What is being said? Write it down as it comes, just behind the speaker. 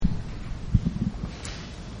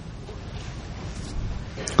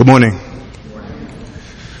Good morning.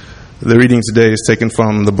 The reading today is taken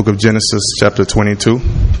from the book of Genesis, chapter 22,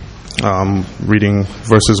 reading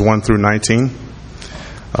verses 1 through 19.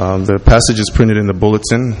 The passage is printed in the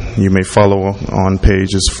bulletin. You may follow on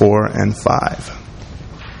pages 4 and 5.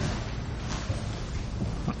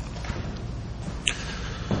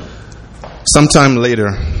 Sometime later,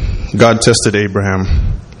 God tested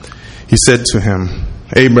Abraham. He said to him,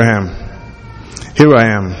 "Abraham." "Here I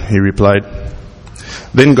am," he replied.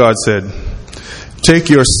 Then God said, "Take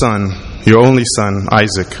your son, your only son,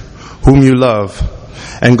 Isaac, whom you love,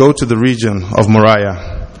 and go to the region of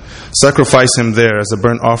Moriah. Sacrifice him there as a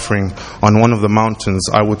burnt offering on one of the mountains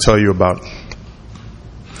I will tell you about."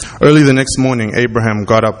 Early the next morning, Abraham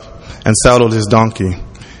got up and saddled his donkey.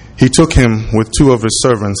 He took him with two of his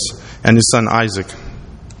servants and his son Isaac.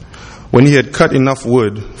 When he had cut enough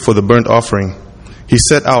wood for the burnt offering, he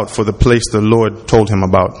set out for the place the Lord told him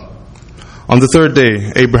about. On the third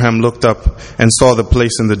day, Abraham looked up and saw the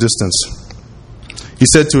place in the distance. He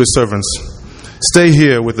said to his servants, "Stay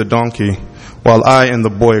here with the donkey while I and the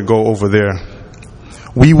boy go over there.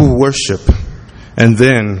 We will worship, and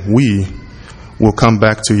then we will come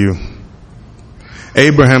back to you."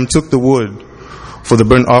 Abraham took the wood for the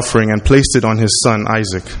burnt offering and placed it on his son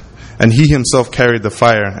Isaac, and he himself carried the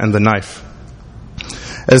fire and the knife.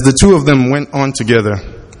 As the two of them went on together,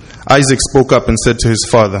 Isaac spoke up and said to his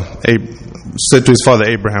father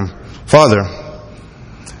Abraham, "Father."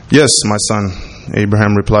 "Yes, my son,"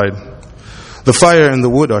 Abraham replied. "The fire and the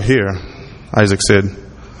wood are here," Isaac said,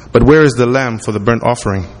 "but where is the lamb for the burnt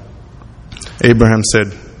offering?" Abraham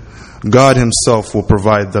said, "God himself will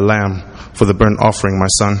provide the lamb for the burnt offering, my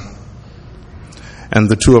son." And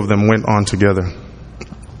the two of them went on together.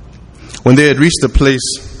 When they had reached the place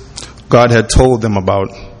God had told them about,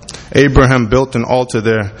 Abraham built an altar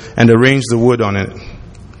there and arranged the wood on it.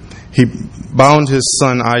 He bound his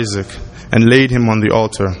son Isaac and laid him on the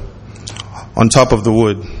altar, on top of the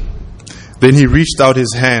wood. Then he reached out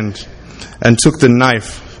his hand and took the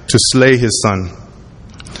knife to slay his son.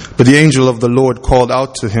 But the angel of the Lord called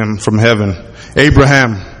out to him from heaven,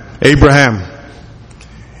 "Abraham, Abraham."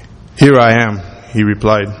 "Here I am," he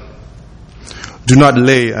replied. "Do not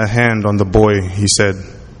lay a hand on the boy," he said.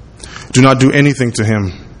 "Do not do anything to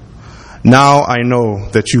him. Now I know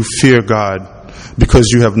that you fear God, because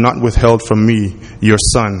you have not withheld from me your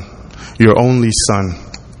son, your only son."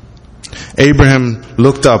 Abraham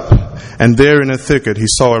looked up, and there in a thicket he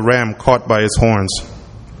saw a ram caught by its horns.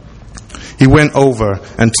 He went over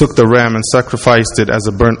and took the ram and sacrificed it as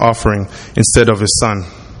a burnt offering instead of his son.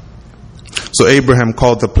 So Abraham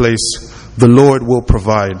called the place, "The Lord will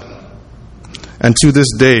provide." And to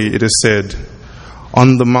this day it is said,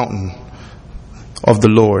 "On the mountain of the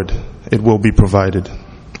Lord it will be provided."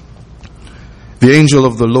 The angel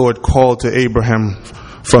of the Lord called to Abraham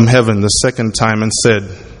from heaven the second time and said,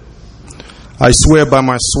 "I swear by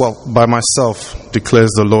myself,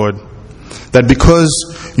 declares the Lord, that because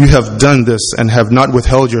you have done this and have not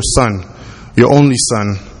withheld your son, your only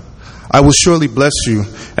son, I will surely bless you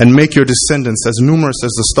and make your descendants as numerous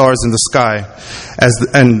as the stars in the sky as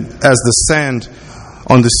the sand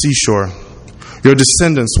on the seashore. Your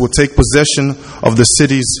descendants will take possession of the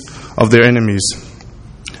cities of their enemies.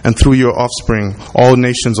 And through your offspring, all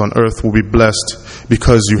nations on earth will be blessed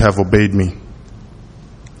because you have obeyed me."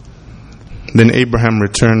 Then Abraham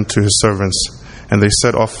returned to his servants, and they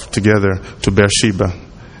set off together to Beersheba,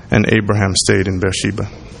 and Abraham stayed in Beersheba.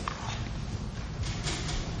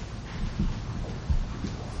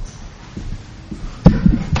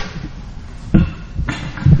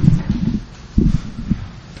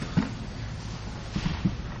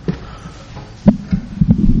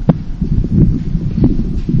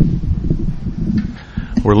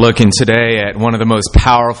 We're looking today at one of the most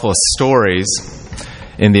powerful stories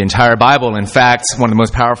in the entire Bible. In fact, one of the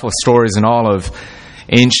most powerful stories in all of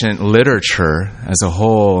ancient literature as a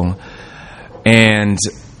whole. And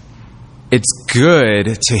it's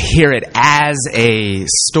good to hear it as a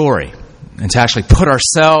story and to actually put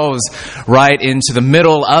ourselves right into the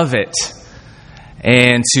middle of it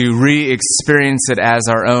and to re-experience it as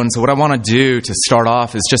our own. So what I want to do to start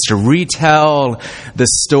off is just to retell the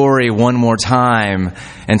story one more time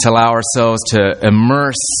and to allow ourselves to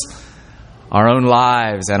immerse our own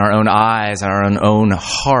lives and our own eyes and our own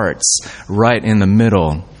hearts right in the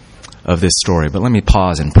middle of this story. But let me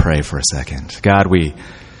pause and pray for a second. God, we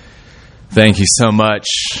thank you so much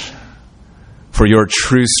for your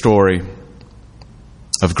true story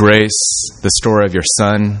of grace, the story of your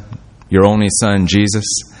Son, your only Son, Jesus.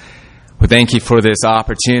 We thank you for this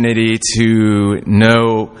opportunity to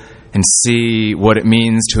know and see what it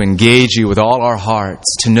means to engage you with all our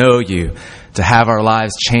hearts, to know you, to have our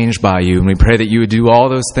lives changed by you. And we pray that you would do all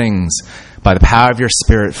those things by the power of your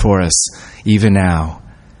Spirit for us, even now.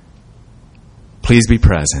 Please be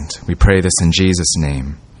present. We pray this in Jesus'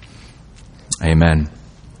 name. Amen.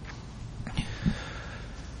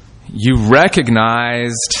 You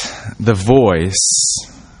recognized the voice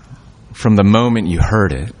from the moment you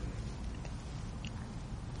heard it,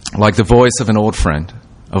 like the voice of an old friend,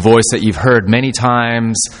 a voice that you've heard many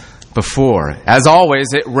times before. As always,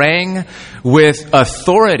 it rang with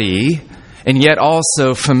authority and yet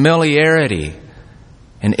also familiarity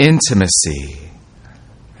and intimacy.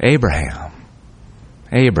 Abraham,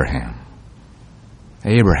 Abraham,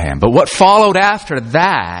 Abraham. But what followed after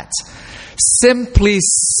that simply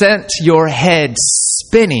sent your head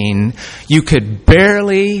spinning. You could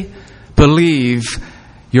barely believe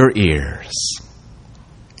your ears.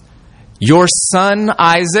 Your son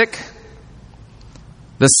Isaac,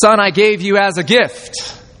 the son I gave you as a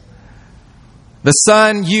gift, the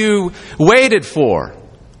son you waited for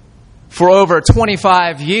over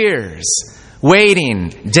 25 years, waiting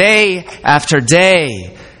day after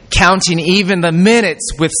day, counting even the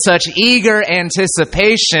minutes with such eager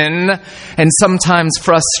anticipation and sometimes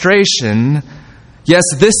frustration. Yes,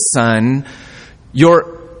 this son,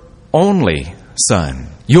 your only son,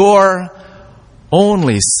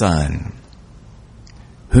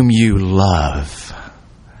 whom you love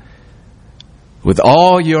with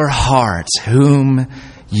all your heart, whom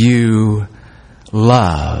you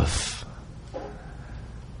love.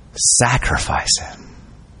 Sacrifice him.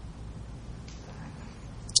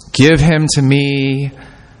 Give him to me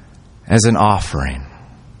as an offering,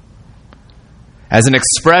 as an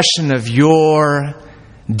expression of your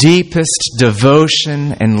deepest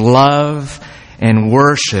devotion and love and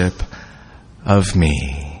worship of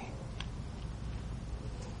me.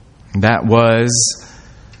 That was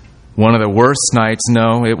one of the worst nights.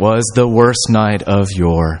 No, it was the worst night of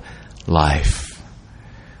your life.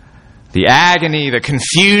 The agony, the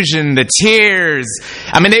confusion, the tears.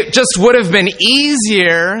 I mean, it just would have been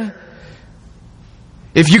easier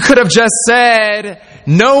if you could have just said,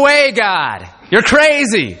 "No way, God. You're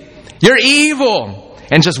crazy. You're evil,"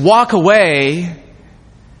 and just walk away.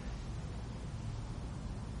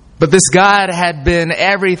 But this God had been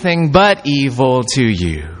everything but evil to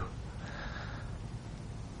you,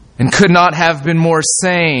 and could not have been more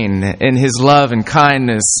sane in his love and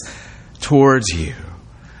kindness towards you.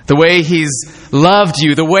 The way he's loved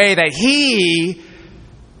you, the way that he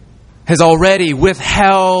has already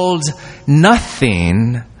withheld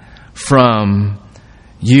nothing from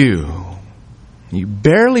you. You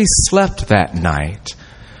barely slept that night.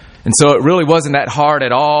 And so it really wasn't that hard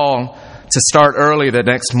at all to start early the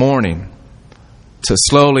next morning, to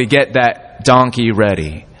slowly get that donkey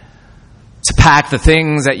ready, to pack the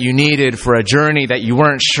things that you needed for a journey that you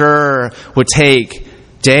weren't sure would take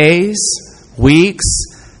days, weeks,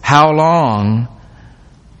 how long,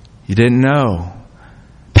 you didn't know.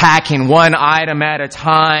 Packing one item at a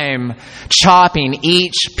time, chopping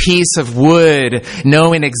each piece of wood,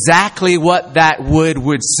 knowing exactly what that wood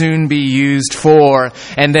would soon be used for,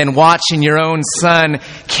 and then watching your own son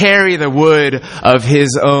carry the wood of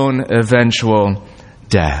his own eventual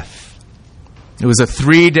death. It was a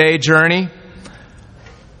 3-day journey,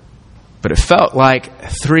 but it felt like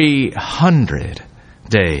 300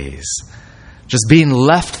 days. Just being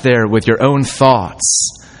left there with your own thoughts,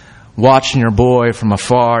 watching your boy from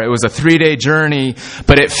afar. It was a 3-day journey,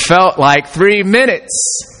 but it felt like 3 minutes.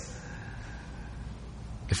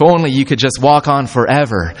 If only you could just walk on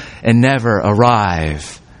forever and never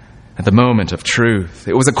arrive at the moment of truth.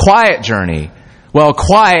 It was a quiet journey. Well,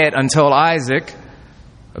 quiet until Isaac,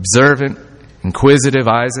 observant, inquisitive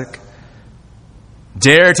Isaac,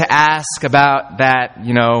 dared to ask about that,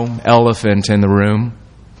 elephant in the room.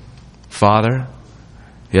 "Father,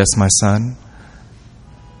 yes, my son.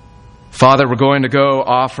 Father, we're going to go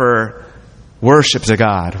offer worship to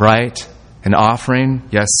God, right? An offering,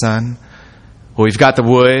 yes, son. Well, we've got the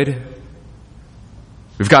wood,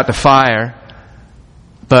 we've got the fire,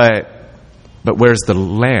 but where's the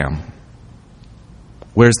lamb?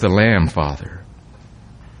 Where's the lamb, Father?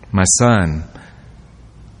 My son,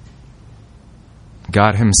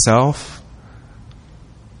 God himself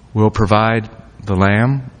will provide the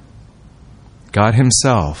lamb. God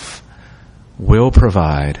himself will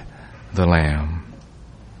provide the lamb."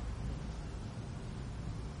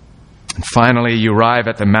 And finally, you arrive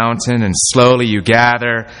at the mountain, and slowly you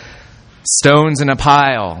gather stones in a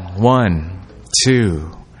pile. 1,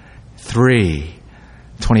 2, 3,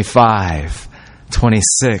 25,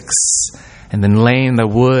 26. and then laying the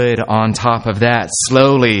wood on top of that,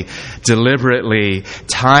 slowly, deliberately,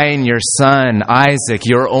 tying your son, Isaac,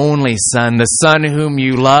 your only son, the son whom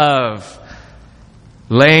you love,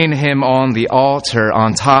 laying him on the altar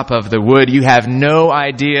on top of the wood. You have no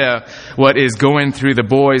idea what is going through the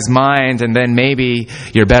boy's mind, and then maybe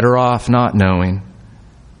you're better off not knowing.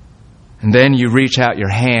 And then you reach out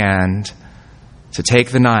your hand to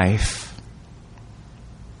take the knife,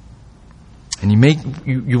 and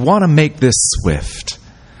you want to make this swift.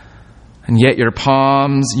 And yet your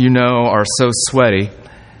palms, are so sweaty.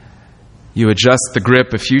 You adjust the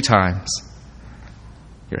grip a few times.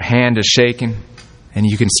 Your hand is shaking, and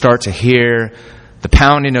you can start to hear the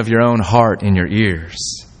pounding of your own heart in your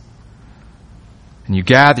ears. And you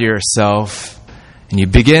gather yourself, and you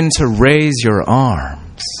begin to raise your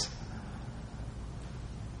arms.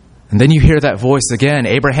 And then you hear that voice again,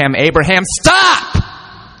 Abraham, Abraham, stop!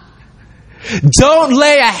 Don't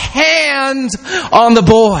lay a hand on the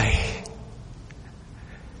boy.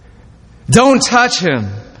 Don't touch him.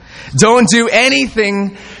 Don't do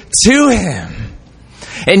anything to him.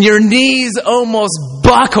 And your knees almost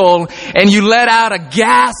buckle, and you let out a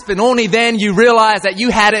gasp, and only then you realize that you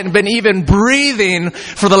hadn't been even breathing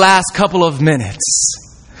for the last couple of minutes.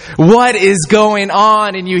 What is going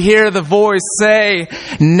on? And you hear the voice say,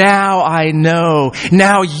 now I know,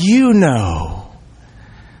 now you know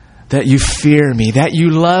that you fear me, that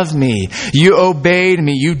you love me, you obeyed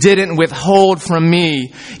me, you didn't withhold from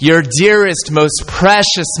me your dearest, most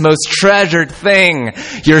precious, most treasured thing,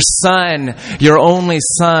 your son, your only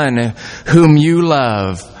son, whom you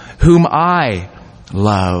love, whom I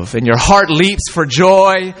love. And your heart leaps for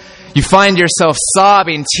joy. You find yourself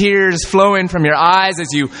sobbing, tears flowing from your eyes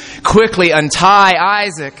as you quickly untie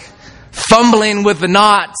Isaac, fumbling with the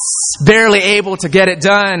knots, barely able to get it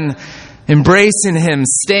done, embracing him,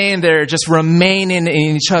 staying there, just remaining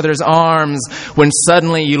in each other's arms, when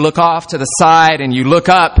suddenly you look off to the side and you look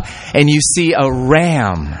up and you see a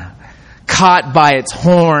ram caught by its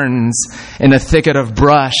horns in a thicket of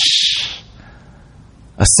brush.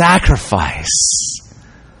 A sacrifice.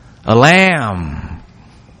 A lamb.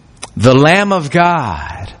 The Lamb of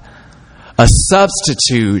God. A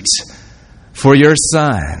substitute for your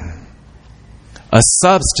son. A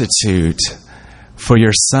substitute for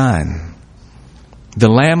your son. The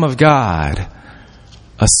Lamb of God,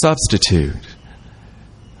 a substitute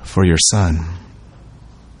for your son.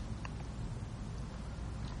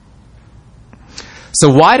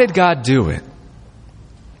 So why did God do it?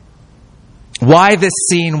 Why this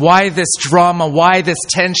scene? Why this drama? Why this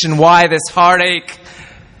tension? Why this heartache?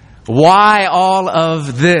 Why all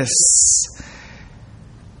of this?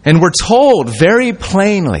 And we're told very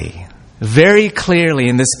plainly, very clearly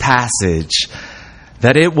in this passage,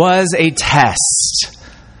 that it was a test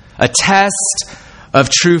of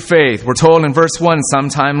true faith. We're told in verse 1,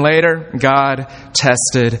 sometime later, God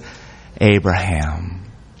tested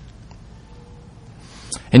Abraham.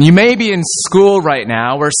 And you may be in school right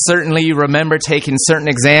now, or certainly you remember taking certain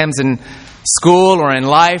exams in school or in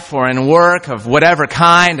life or in work of whatever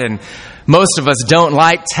kind, and most of us don't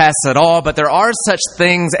like tests at all, but there are such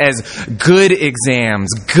things as good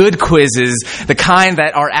exams, good quizzes, the kind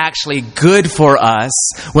that are actually good for us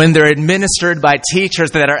when they're administered by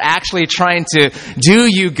teachers that are actually trying to do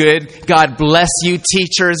you good. God bless you,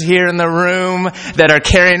 teachers here in the room that are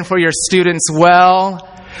caring for your students well.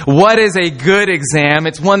 What is a good exam?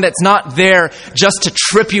 It's one that's not there just to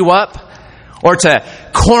trip you up or to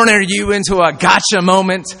corner you into a gotcha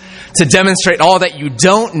moment to demonstrate all that you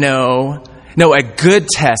don't know. No, a good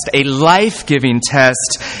test, a life-giving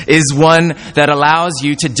test, is one that allows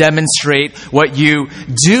you to demonstrate what you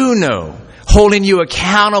do know, holding you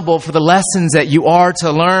accountable for the lessons that you are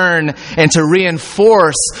to learn and to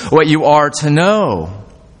reinforce what you are to know.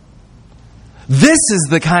 This is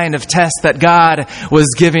the kind of test that God was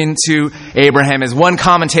giving to Abraham. As one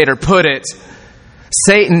commentator put it,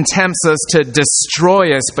 Satan tempts us to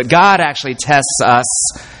destroy us, but God actually tests us.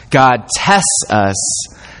 God tests us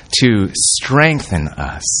to strengthen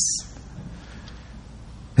us.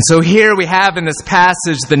 And so here we have in this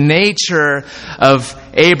passage the nature of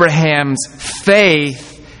Abraham's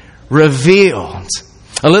faith revealed.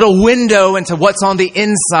 A little window into what's on the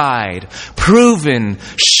inside, proven,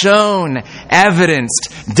 shown,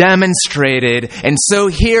 evidenced, demonstrated. And so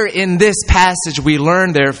here in this passage we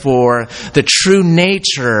learn, therefore, the true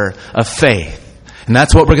nature of faith. And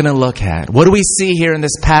that's what we're going to look at. What do we see here in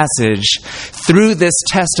this passage through this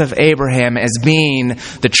test of Abraham as being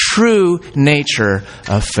the true nature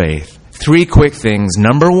of faith? 3 quick things.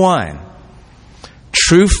 Number 1,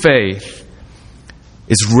 true faith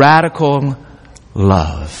is radical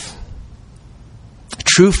love.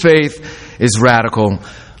 True faith is radical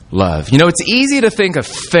love. You know, it's easy to think of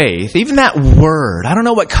faith, even that word. I don't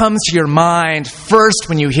know what comes to your mind first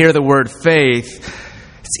when you hear the word faith.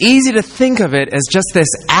 It's easy to think of it as just this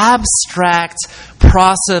abstract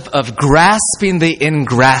process of grasping the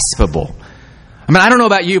ingraspable. I mean, I don't know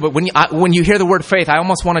about you, but when you hear the word faith, I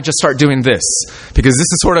almost want to just start doing this, because this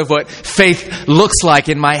is sort of what faith looks like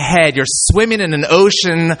in my head. You're swimming in an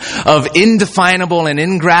ocean of indefinable and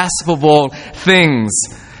ingraspable things.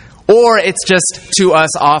 Or it's just, to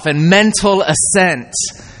us often, mental assent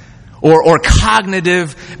or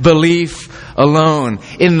cognitive belief alone.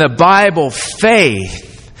 In the Bible, faith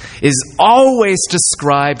is always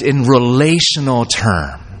described in relational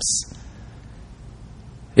terms.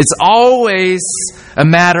 It's always a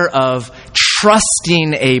matter of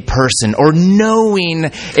trusting a person or knowing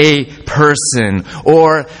a person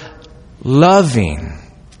or loving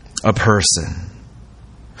a person.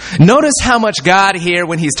 Notice how much God here,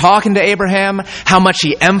 when he's talking to Abraham, how much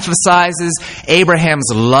he emphasizes Abraham's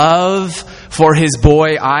love for his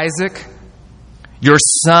boy Isaac. Your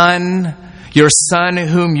son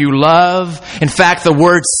whom you love. In fact, the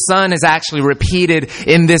word son is actually repeated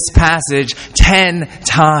in this passage 10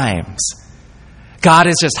 times. God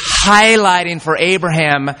is just highlighting for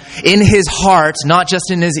Abraham in his heart, not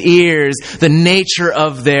just in his ears, the nature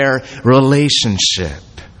of their relationship.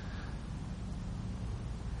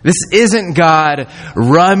 This isn't God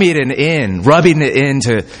rubbing it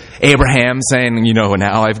into Abraham, saying, you know,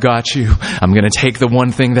 now I've got you. I'm going to take the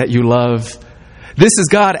one thing that you love. This is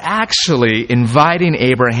God actually inviting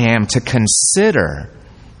Abraham to consider,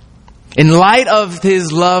 in light of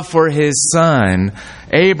his love for his son,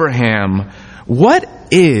 Abraham, what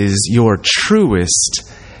is your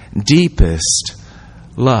truest, deepest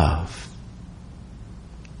love?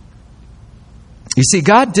 You see,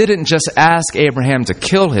 God didn't just ask Abraham to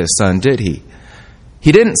kill his son, did he?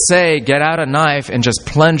 He didn't say, get out a knife and just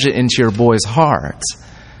plunge it into your boy's heart.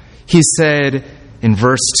 He said in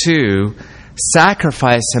verse 2,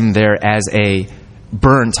 sacrifice him there as a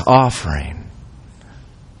burnt offering.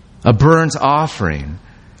 A burnt offering.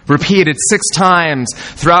 Repeated 6 times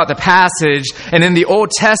throughout the passage. And in the Old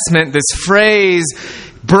Testament, this phrase,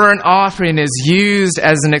 burnt offering, is used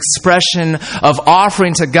as an expression of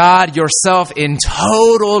offering to God yourself in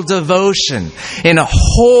total devotion, in a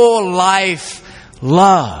whole life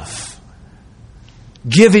love.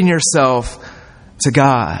 Giving yourself to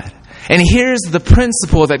God. And here's the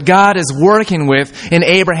principle that God is working with in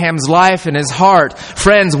Abraham's life and his heart.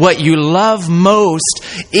 Friends, what you love most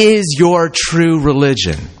is your true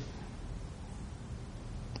religion.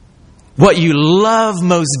 What you love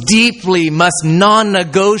most deeply, most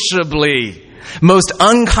non-negotiably, most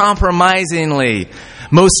uncompromisingly,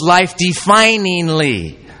 most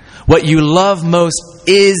life-definingly, what you love most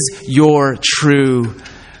is your true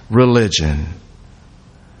religion.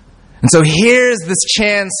 And so here's this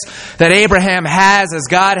chance that Abraham has, as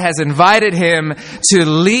God has invited him to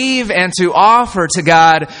leave and to offer to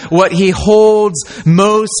God what he holds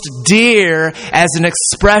most dear as an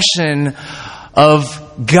expression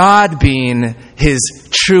of God being his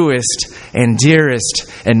truest and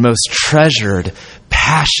dearest and most treasured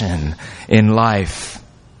passion in life.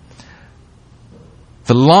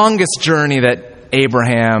 The longest journey that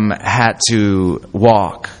Abraham had to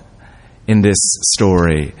walk in this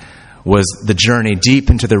story was the journey deep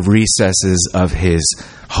into the recesses of his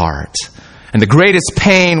heart. And the greatest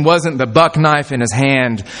pain wasn't the buck knife in his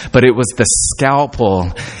hand, but it was the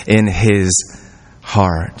scalpel in his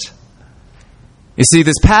heart. You see,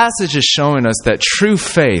 this passage is showing us that true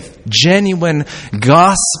faith, genuine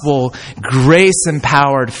gospel,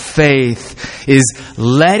 grace-empowered faith, is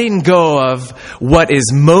letting go of what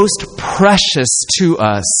is most precious to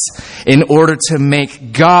us in order to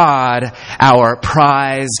make God our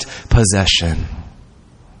prized possession.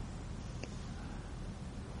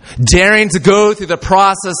 Daring to go through the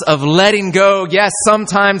process of letting go, yes,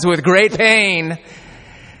 sometimes with great pain,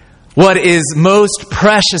 what is most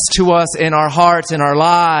precious to us in our hearts, in our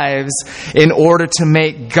lives, in order to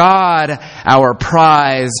make God our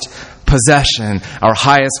prized possession, our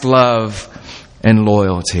highest love and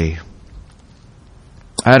loyalty.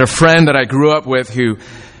 I had a friend that I grew up with who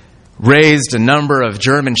raised a number of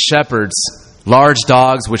German shepherds, large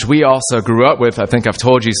dogs, which we also grew up with. I think I've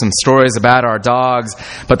told you some stories about our dogs.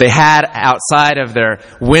 But they had outside of their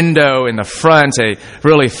window in the front a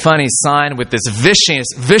really funny sign with this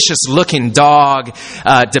vicious-looking dog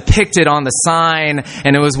depicted on the sign.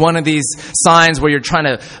 And it was one of these signs where you're trying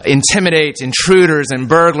to intimidate intruders and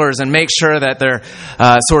burglars and make sure that they're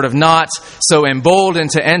sort of not so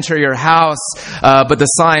emboldened to enter your house. But the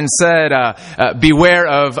sign said, beware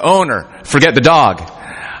of owner, forget the dog.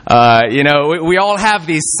 We all have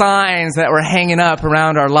these signs that we're hanging up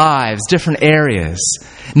around our lives, different areas.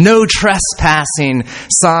 No trespassing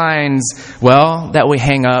signs, that we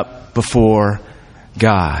hang up before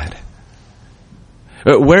God.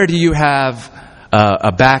 Where do you have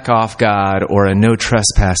a back off God or a no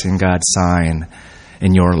trespassing God sign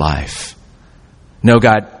in your life? No,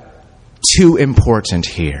 God, too important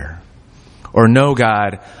here. Or no,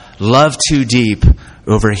 God, love too deep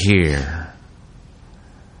over here.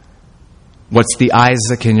 What's the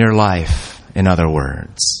Isaac in your life, in other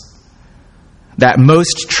words? That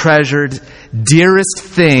most treasured, dearest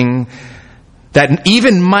thing that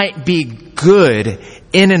even might be good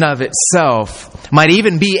in and of itself, might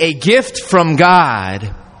even be a gift from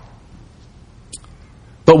God.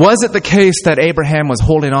 But was it the case that Abraham was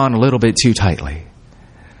holding on a little bit too tightly?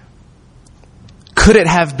 Could it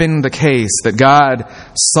have been the case that God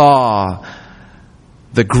saw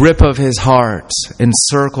the grip of his heart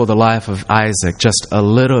encircle the life of Isaac just a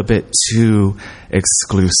little bit too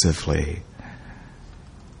exclusively?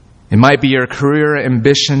 It might be your career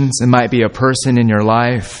ambitions. It might be a person in your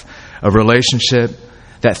life, a relationship,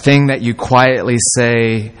 that thing that you quietly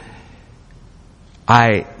say,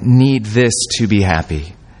 I need this to be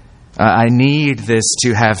happy. I need this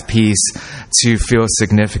to have peace, to feel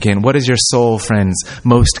significant. What does your soul, friends,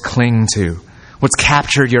 most cling to? What's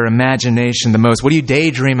captured your imagination the most? What do you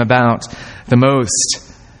daydream about the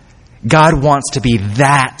most? God wants to be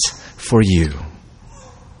that for you.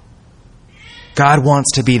 God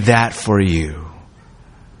wants to be that for you.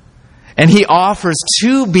 And He offers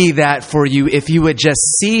to be that for you if you would just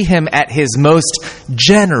see Him at His most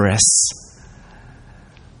generous.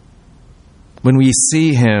 When we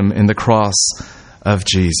see Him in the cross of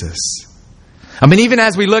Jesus. I mean, even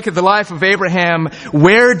as we look at the life of Abraham,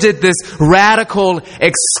 where did this radical,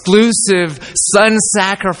 exclusive,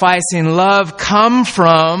 son-sacrificing love come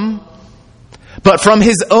from? But from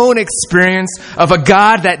his own experience of a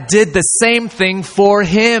God that did the same thing for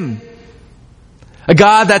him. A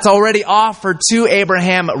God that's already offered to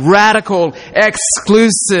Abraham radical,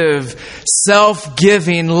 exclusive,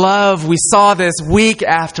 self-giving love. We saw this week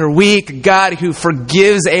after week. God who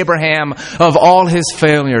forgives Abraham of all his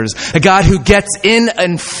failures. A God who gets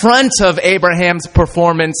in front of Abraham's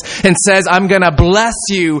performance and says, I'm going to bless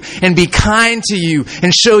you and be kind to you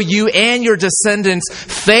and show you and your descendants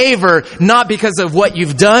favor, not because of what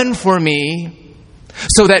you've done for me,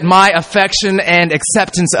 so that my affection and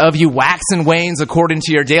acceptance of you wax and wanes according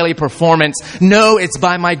to your daily performance. No, it's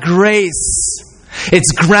by my grace.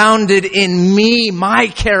 It's grounded in me, my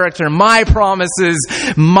character, my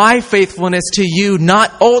promises, my faithfulness to you,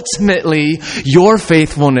 not ultimately your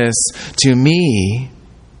faithfulness to me.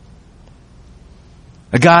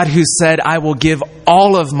 A God who said, I will give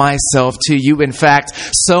all of myself to you. In fact,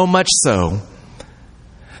 so much so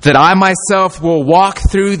that I myself will walk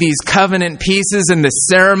through these covenant pieces in the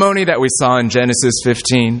ceremony that we saw in Genesis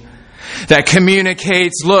 15. That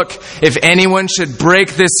communicates, look, if anyone should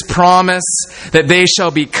break this promise, that they shall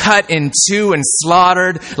be cut in two and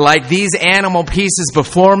slaughtered like these animal pieces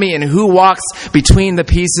before me. And who walks between the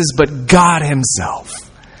pieces but God Himself?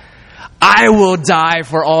 I will die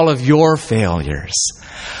for all of your failures.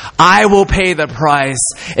 I will pay the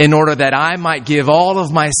price in order that I might give all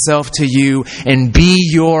of myself to you and be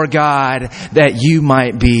your God, that you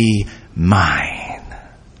might be mine.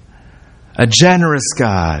 A generous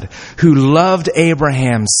God who loved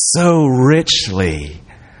Abraham so richly.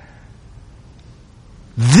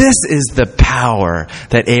 This is the power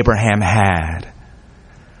that Abraham had.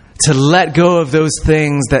 To let go of those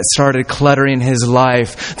things that started cluttering his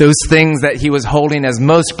life, those things that he was holding as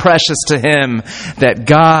most precious to him, that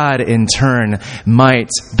God in turn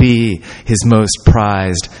might be his most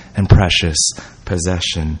prized and precious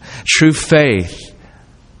possession. True faith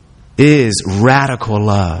is radical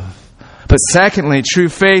love. But secondly, true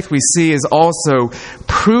faith we see is also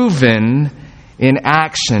proven in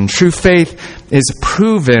action. True faith is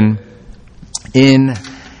proven in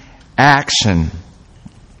action.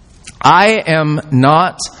 I am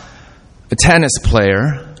not a tennis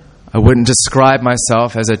player. I wouldn't describe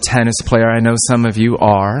myself as a tennis player. I know some of you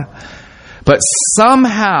are. But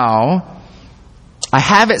somehow, I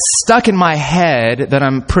have it stuck in my head that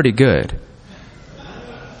I'm pretty good.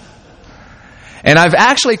 And I've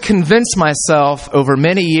actually convinced myself over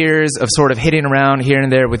many years of sort of hitting around here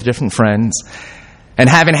and there with different friends, and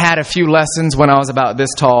having had a few lessons when I was about this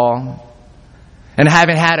tall, and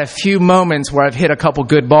having had a few moments where I've hit a couple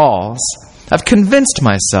good balls, I've convinced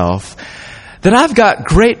myself that I've got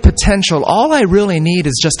great potential. All I really need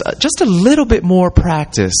is just a little bit more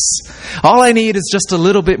practice. All I need is just a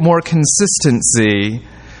little bit more consistency.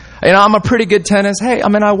 I'm a pretty good tennis. Hey,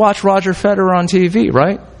 I watch Roger Federer on TV,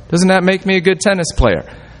 right? Doesn't that make me a good tennis player?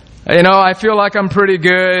 I feel like I'm pretty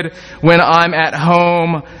good when I'm at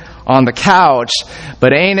home on the couch.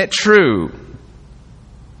 But ain't it true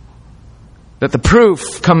that the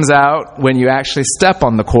proof comes out when you actually step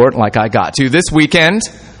on the court, like I got to this weekend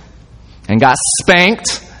and got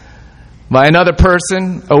spanked by another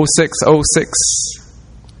person, 0606.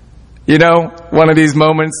 One of these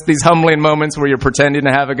moments, these humbling moments where you're pretending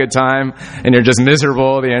to have a good time and you're just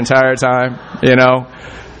miserable the entire time,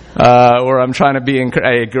 or I'm trying to be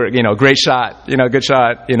great shot, good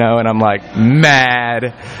shot, and I'm like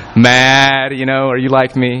mad, are you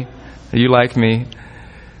like me? Are you like me?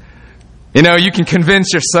 You can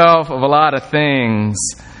convince yourself of a lot of things,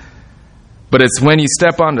 but it's when you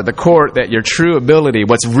step onto the court that your true ability,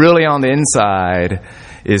 what's really on the inside,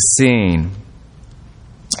 is seen.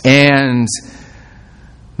 And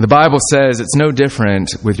the Bible says it's no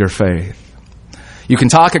different with your faith. You can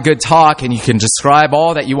talk a good talk and you can describe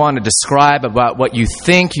all that you want to describe about what you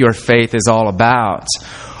think your faith is all about,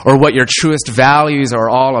 or what your truest values are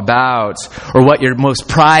all about, or what your most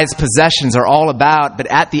prized possessions are all about. But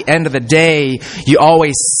at the end of the day, you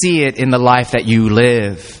always see it in the life that you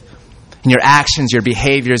live, in your actions, your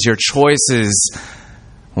behaviors, your choices.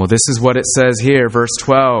 Well, this is what it says here, verse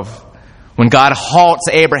 12. When God halts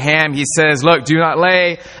Abraham, he says, look, do not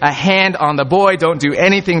lay a hand on the boy. Don't do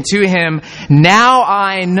anything to him. Now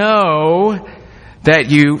I know that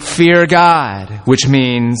you fear God, which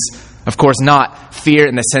means, of course, not fear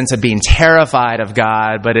in the sense of being terrified of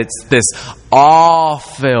God, but it's this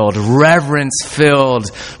awe-filled,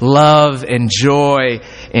 reverence-filled love and joy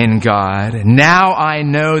in God. Now I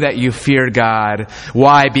know that you fear God.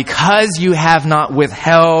 Why? Because you have not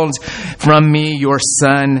withheld from me your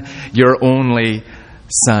son, your only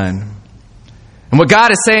son. And what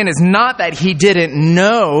God is saying is not that he didn't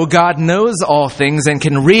know. God knows all things and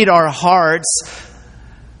can read our hearts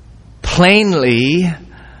plainly,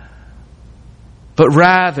 but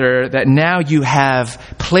rather that now you have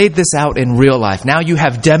played this out in real life. Now you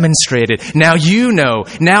have demonstrated. Now you know.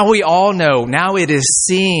 Now we all know. Now it is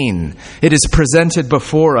seen. It is presented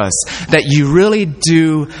before us that you really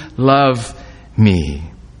do love me.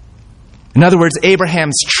 In other words,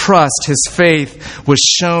 Abraham's trust, his faith, was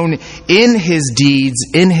shown in his deeds,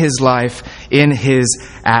 in his life, in his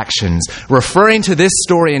actions. Referring to this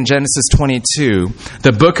story in Genesis 22,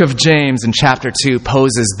 the book of James in chapter 2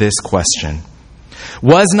 poses this question.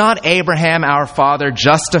 Was not Abraham our father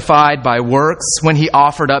justified by works when he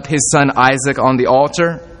offered up his son Isaac on the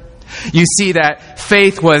altar? You see that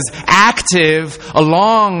faith was active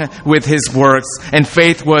along with his works, and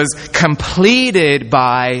faith was completed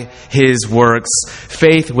by his works.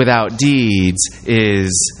 Faith without deeds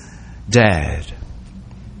is dead.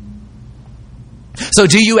 So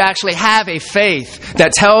do you actually have a faith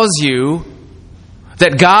that tells you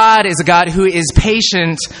that God is a God who is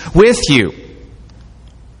patient with you?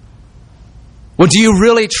 Well, do you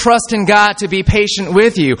really trust in God to be patient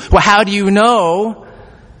with you? Well, how do you know?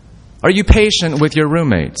 Are you patient with your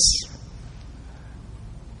roommates?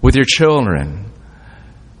 With your children?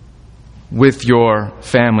 With your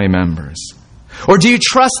family members? Or do you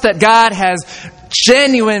trust that God has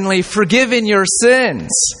genuinely forgiven your sins?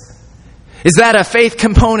 Is that a faith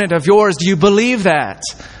component of yours? Do you believe that?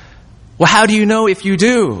 Well, how do you know if you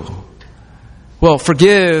do? Well,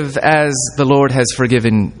 forgive as the Lord has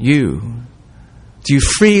forgiven you. Do you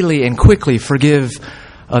freely and quickly forgive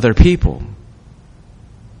other people?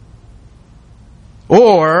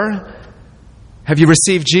 Or have you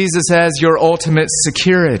received Jesus as your ultimate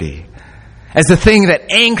security? As the thing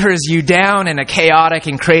that anchors you down in a chaotic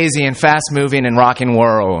and crazy and fast-moving and rocking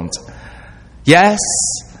world? Yes?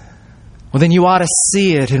 Well, then you ought to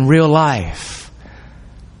see it in real life.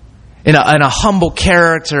 In a humble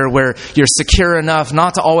character where you're secure enough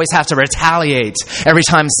not to always have to retaliate every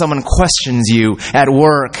time someone questions you at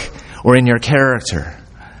work or in your character.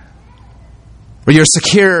 Where you're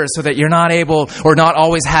secure so that you're not able or not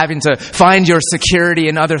always having to find your security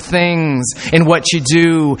in other things, in what you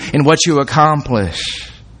do, in what you accomplish.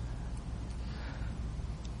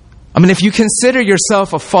 I mean, if you consider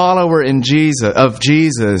yourself a follower of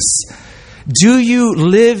Jesus, do you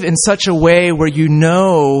live in such a way where you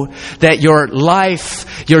know that your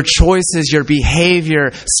life, your choices, your behavior,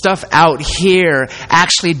 stuff out here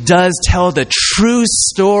actually does tell the true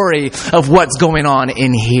story of what's going on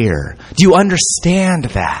in here? Do you understand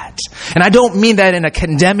that? And I don't mean that in a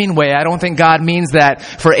condemning way. I don't think God means that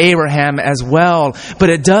for Abraham as well. But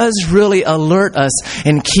it does really alert us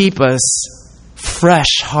and keep us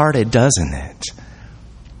fresh-hearted, doesn't it?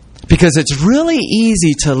 Because it's really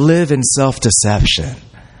easy to live in self-deception.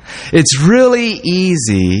 It's really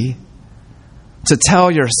easy to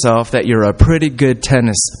tell yourself that you're a pretty good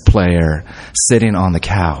tennis player sitting on the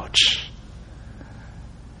couch.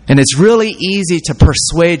 And it's really easy to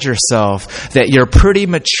persuade yourself that you're pretty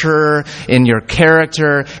mature in your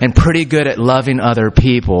character and pretty good at loving other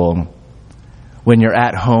people when you're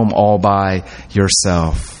at home all by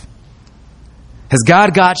yourself. Has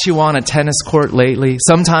God got you on a tennis court lately?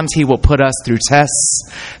 Sometimes He will put us through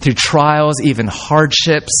tests, through trials, even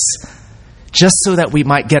hardships, just so that we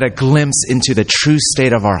might get a glimpse into the true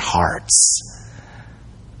state of our hearts.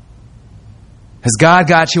 Has God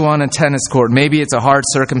got you on a tennis court? Maybe it's a hard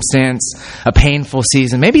circumstance, a painful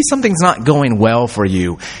season. Maybe something's not going well for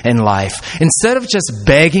you in life. Instead of just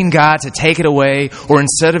begging God to take it away, or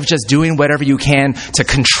instead of just doing whatever you can to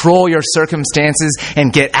control your circumstances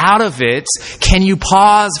and get out of it, can you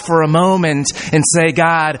pause for a moment and say,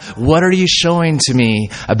 God, what are you showing to me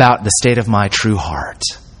about the state of my true heart?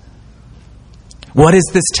 What is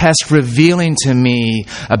this test revealing to me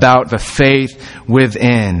about the faith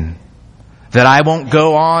within? That I won't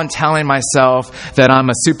go on telling myself that I'm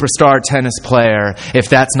a superstar tennis player if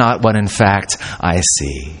that's not what in fact I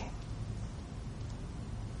see.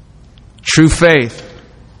 True faith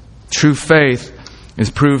is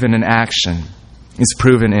proven in action, is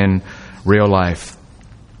proven in real life.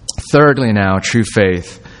 Thirdly now, true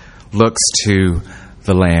faith looks to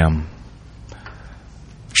the Lamb.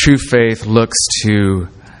 True faith looks to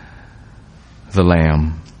the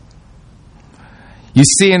Lamb. You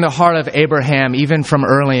see in the heart of Abraham, even from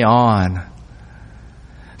early on,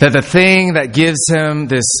 that the thing that gives him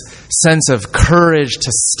this sense of courage to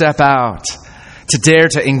step out, to dare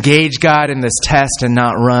to engage God in this test and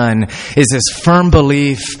not run, is his firm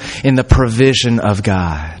belief in the provision of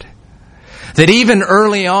God. That even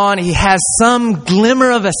early on, he has some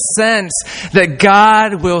glimmer of a sense that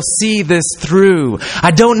God will see this through.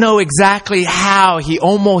 I don't know exactly how. He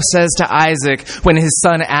almost says to Isaac when his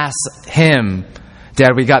son asks him,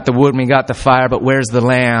 Dad, we got the wood and we got the fire, but where's the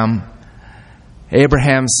lamb?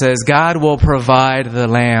 Abraham says, God will provide the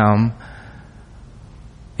lamb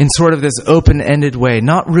in sort of this open-ended way,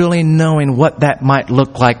 not really knowing what that might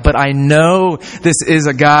look like, but I know this is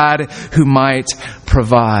a God who might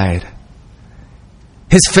provide.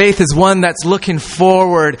 His faith is one that's looking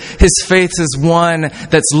forward. His faith is one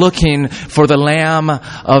that's looking for the Lamb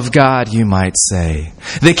of God, you might say.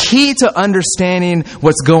 The key to understanding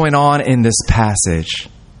what's going on in this passage,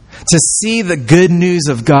 to see the good news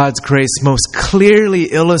of God's grace most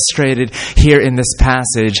clearly illustrated here in this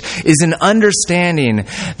passage, is an understanding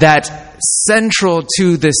that central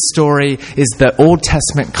to this story is the Old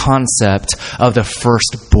Testament concept of the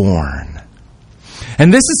firstborn.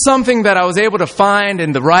 And this is something that I was able to find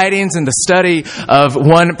in the writings and the study of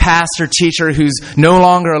one pastor teacher who's no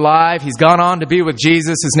longer alive. He's gone on to be with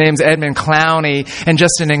Jesus. His name's Edmund Clowney. And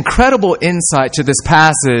just an incredible insight to this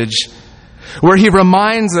passage where he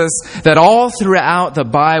reminds us that all throughout the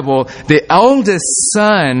Bible, the eldest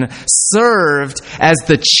son served as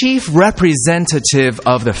the chief representative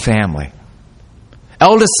of the family.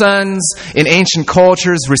 Eldest sons in ancient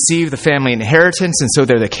cultures receive the family inheritance, and so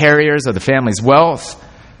they're the carriers of the family's wealth.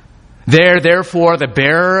 They're therefore the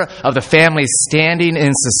bearer of the family's standing in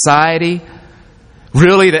society.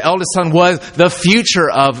 Really, the eldest son was the future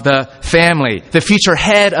of the family, the future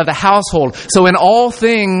head of the household. So in all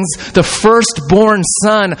things, the firstborn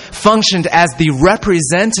son functioned as the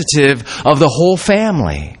representative of the whole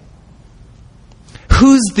family.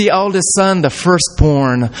 Who's the eldest son? The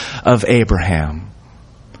firstborn of Abraham.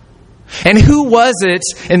 And who was it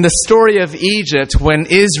in the story of Egypt when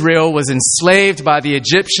Israel was enslaved by the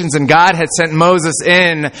Egyptians and God had sent Moses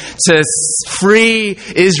in to free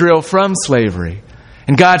Israel from slavery?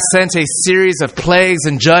 And God sent a series of plagues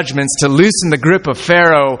and judgments to loosen the grip of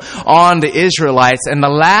Pharaoh on the Israelites. And the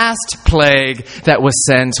last plague that was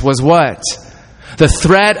sent was what? The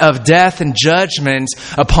threat of death and judgment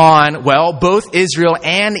upon, both Israel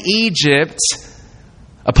and Egypt,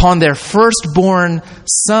 upon their firstborn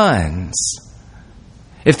sons,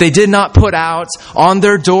 if they did not put out on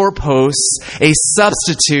their doorposts a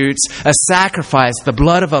substitute, a sacrifice, the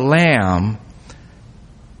blood of a lamb,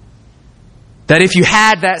 that if you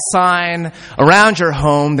had that sign around your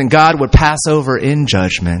home, then God would pass over in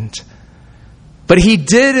judgment. But he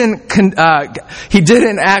didn't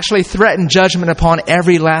actually threaten judgment upon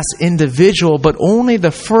every last individual, but only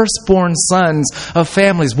the firstborn sons of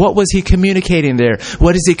families. What was he communicating there?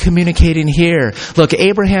 What is he communicating here? Look,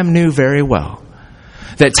 Abraham knew very well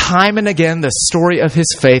that time and again the story of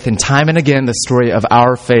his faith and time and again the story of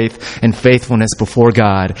our faith and faithfulness before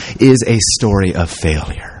God is a story of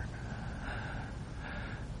failure.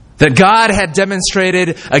 That God had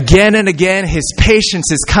demonstrated again and again His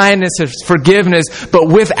patience, His kindness, His forgiveness, but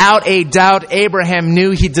without a doubt, Abraham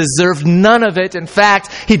knew he deserved none of it. In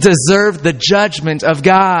fact, he deserved the judgment of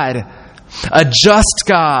God. A just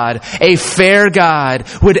God, a fair God,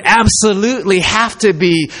 would absolutely have to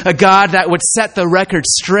be a God that would set the record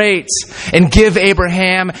straight and give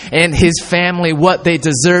Abraham and his family what they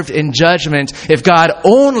deserved in judgment if God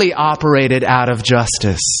only operated out of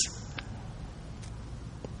justice.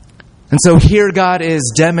 And so here God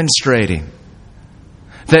is demonstrating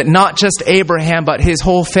that not just Abraham, but his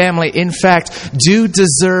whole family, in fact, do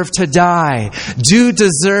deserve to die, do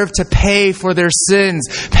deserve to pay for their sins,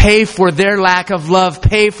 pay for their lack of love,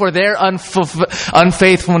 pay for their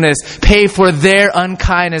unfaithfulness, pay for their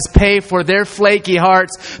unkindness, pay for their flaky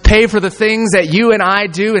hearts, pay for the things that you and I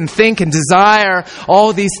do and think and desire,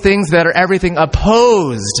 all these things that are everything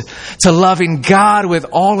opposed to loving God with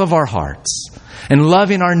all of our hearts and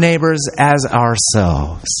loving our neighbors as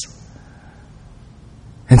ourselves.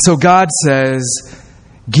 And so God says,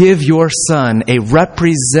 give your son, a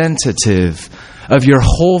representative of your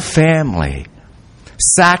whole family,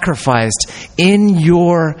 sacrificed in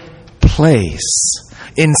your place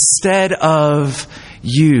instead of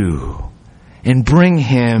you, and bring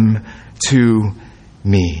him to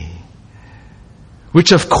me.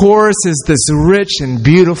 Which of course is this rich and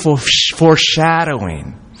beautiful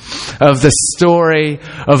foreshadowing of the story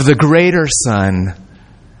of the greater Son,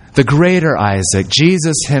 the greater Isaac,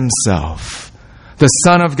 Jesus himself, the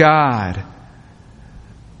Son of God.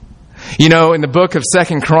 You know, in the book of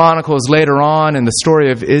 2 Chronicles, later on in the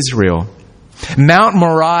story of Israel, Mount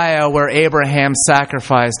Moriah, where Abraham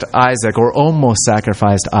sacrificed Isaac, or almost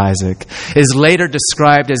sacrificed Isaac, is later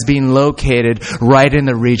described as being located right in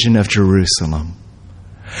the region of Jerusalem.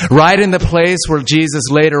 Right in the place where Jesus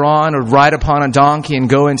later on would ride upon a donkey and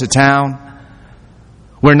go into town.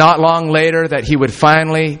 Where not long later that he would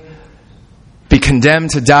finally be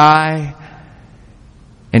condemned to die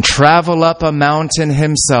and travel up a mountain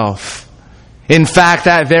himself. In fact,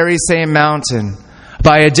 that very same mountain,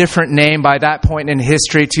 by a different name by that point in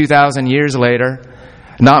history 2,000 years later,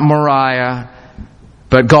 not Moriah,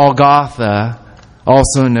 but Golgotha,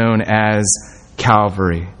 also known as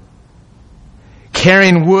Calvary.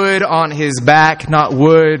 Carrying wood on his back, not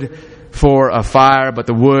wood for a fire, but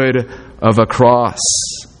the wood of a cross.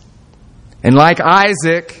 And like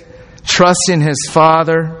Isaac, trusting his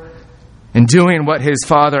father and doing what his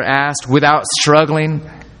father asked without struggling,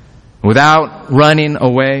 without running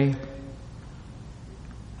away.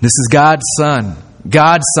 This is God's Son.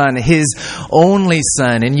 God's Son, His only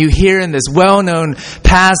Son. And you hear in this well-known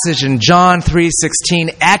passage in John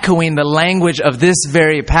 3:16, echoing the language of this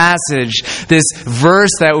very passage, this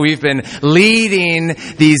verse that we've been leading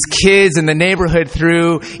these kids in the neighborhood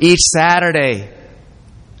through each Saturday.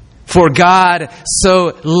 For God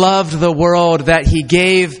so loved the world that He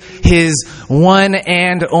gave His one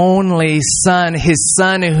and only Son, His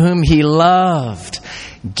Son whom He loved,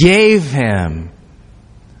 gave Him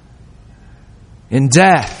in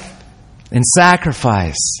death, in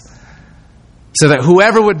sacrifice, so that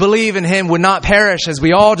whoever would believe in Him would not perish as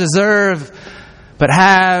we all deserve, but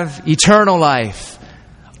have eternal life,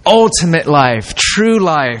 ultimate life, true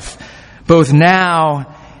life, both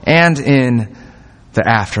now and in the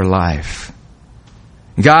afterlife.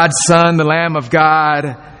 God's Son, the Lamb of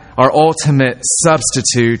God, our ultimate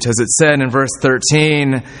substitute, as it said in verse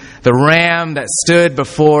 13, the ram that stood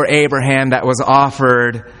before Abraham that was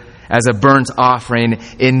offered as a burnt offering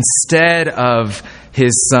instead of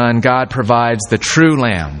His Son. God provides the true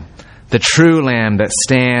lamb that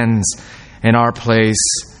stands in our place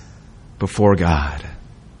before God.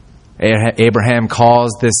 Abraham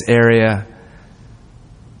calls this area,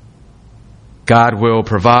 God will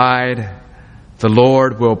provide, the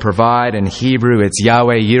Lord will provide. In Hebrew, it's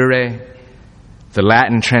Yahweh Yireh. The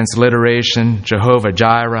Latin transliteration, Jehovah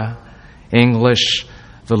Jireh. English,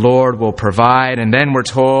 the Lord will provide. And then we're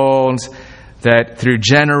told that through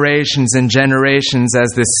generations and generations,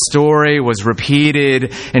 as this story was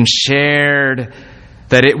repeated and shared,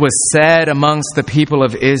 that it was said amongst the people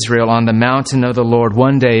of Israel, on the mountain of the Lord,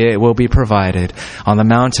 one day it will be provided. On the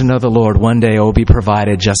mountain of the Lord, one day it will be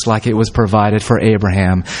provided, just like it was provided for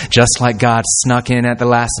Abraham. Just like God snuck in at the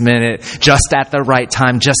last minute, just at the right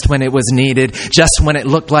time, just when it was needed, just when it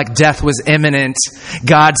looked like death was imminent.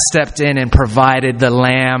 God stepped in and provided the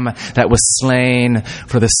lamb that was slain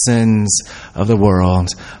for the sins of the world.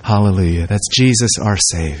 Hallelujah. That's Jesus, our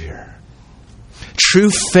Savior. True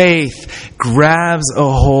faith grabs a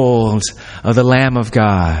hold of the Lamb of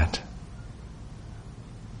God.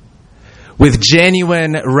 With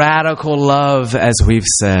genuine, radical love, as we've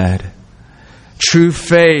said. True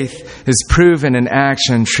faith is proven in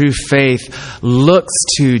action. True faith looks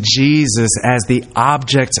to Jesus as the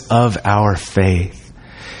object of our faith.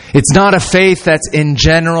 It's not a faith that's in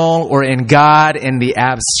general or in God in the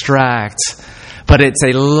abstract, but it's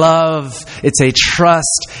a love, it's a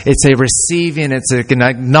trust, it's a receiving, it's an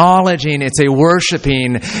acknowledging, it's a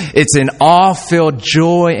worshiping, it's an awe-filled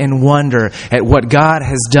joy and wonder at what God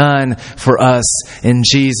has done for us in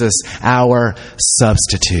Jesus, our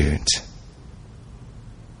substitute.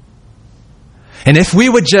 And if we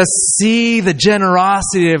would just see the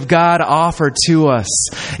generosity of God offered to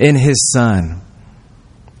us in His Son,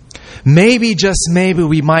 maybe, just maybe,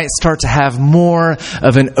 we might start to have more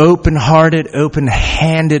of an open-hearted,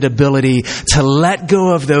 open-handed ability to let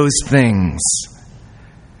go of those things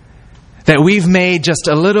that we've made just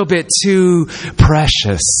a little bit too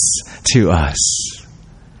precious to us.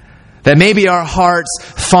 That maybe our hearts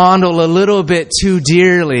fondle a little bit too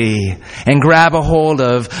dearly and grab a hold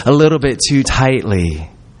of a little bit too tightly.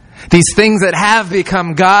 These things that have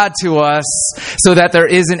become God to us so that there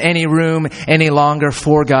isn't any room any longer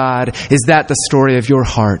for God. Is that the story of your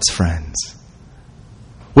hearts, friends?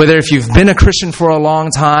 Whether if you've been a Christian for a long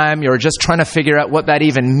time, you're just trying to figure out what that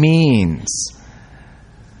even means.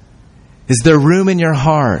 Is there room in your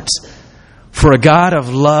heart for a God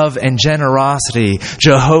of love and generosity,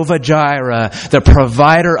 Jehovah Jireh, the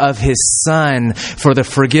provider of His Son for the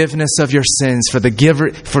forgiveness of your sins, for the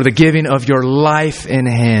giving of your life in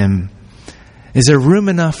Him? Is there room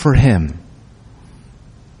enough for Him?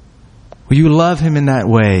 Will you love Him in that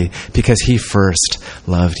way because He first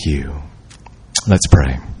loved you? Let's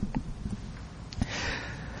pray.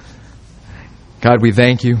 God, we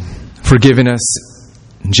thank You for giving us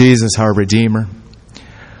Jesus, our Redeemer.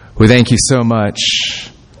 We thank You so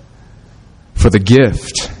much for the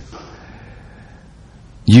gift.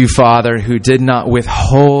 You, Father, who did not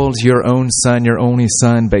withhold Your own Son, Your only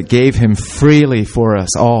Son, but gave Him freely for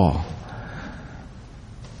us all.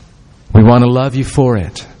 We want to love You for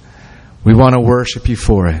it. We want to worship You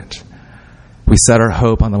for it. We set our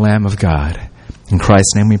hope on the Lamb of God. In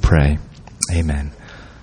Christ's name we pray. Amen.